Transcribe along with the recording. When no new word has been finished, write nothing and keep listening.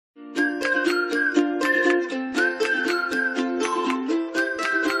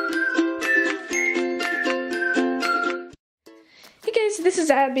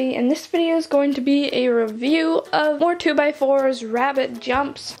Abby, and this video is going to be a review of more 2x4's rabbit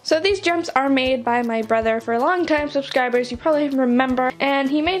jumps. So these jumps are made by my brother for long-time subscribers, you probably remember,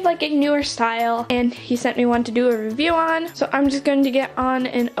 and he made like a newer style, and he sent me one to do a review on. So I'm just going to get on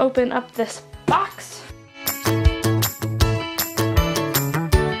and open up this box.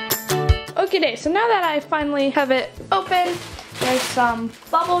 Okay, so now that I finally have it open, there's some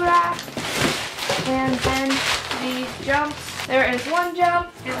bubble wrap, and then the jumps. There is one jump,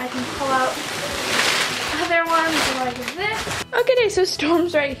 and I can pull out other ones like this. Okay, so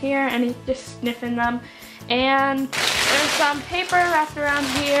Storm's right here, and he's just sniffing them. And there's some paper wrapped around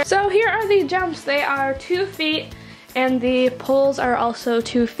here. So here are the jumps. They are 2 feet. And the poles are also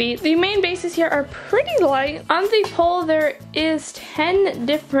 2 feet. The main bases here are pretty light. On the pole there is 10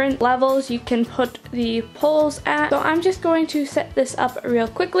 different levels you can put the poles at. So I'm just going to set this up real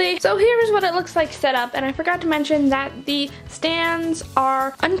quickly. So here's what it looks like set up, and I forgot to mention that the stands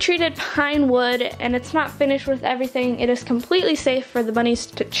are untreated pine wood and it's not finished with everything. It is completely safe for the bunnies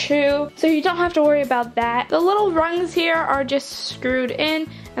to chew, so you don't have to worry about that. The little rungs here are just screwed in,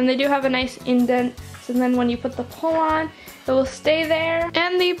 and they do have a nice indent. And then when you put the pole on, it will stay there.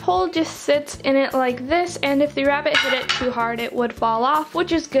 And the pole just sits in it like this, and if the rabbit hit it too hard, it would fall off,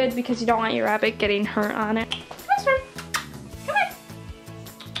 which is good because you don't want your rabbit getting hurt on it. Come on.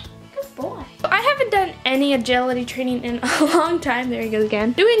 Good boy. I haven't done any agility training in a long time. There he goes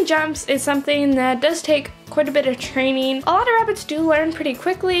again. Doing jumps is something that does take quite a bit of training. A lot of rabbits do learn pretty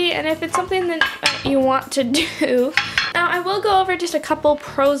quickly, and if it's something that you want to do. Now I will go over just a couple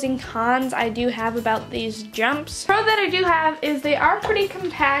pros and cons I do have about these jumps. Pro that I do have is they are pretty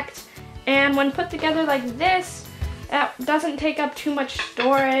compact, and when put together like this, it doesn't take up too much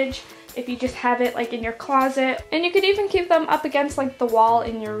storage if you just have it like in your closet, and you could even keep them up against like the wall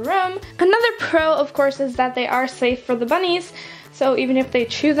in your room. Another pro, of course, is that they are safe for the bunnies. So even if they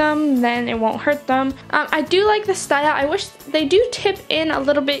chew them, then it won't hurt them. I do like the style. I wish they do tip in a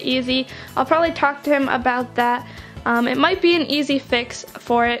little bit easy. I'll probably talk to him about that. It might be an easy fix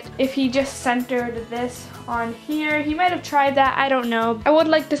for it if he just centered this on here. He might have tried that, I don't know. I would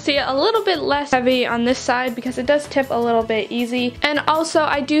like to see it a little bit less heavy on this side because it does tip a little bit easy. And also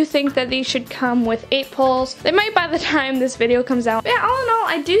I do think that these should come with 8 poles. They might by the time this video comes out. But yeah, all in all,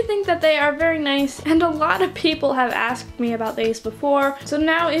 I do think that they are very nice, and a lot of people have asked me about these before. So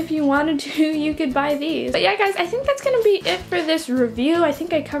now if you wanted to, you could buy these. But yeah guys, I think that's gonna be it for this review. I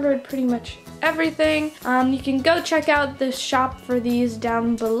think I covered pretty much everything. You can go check out the shop for these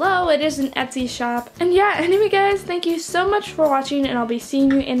down below. It is an Etsy shop. And yeah, anyway guys, thank you so much for watching, and I'll be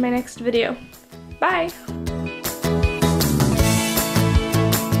seeing you in my next video. Bye!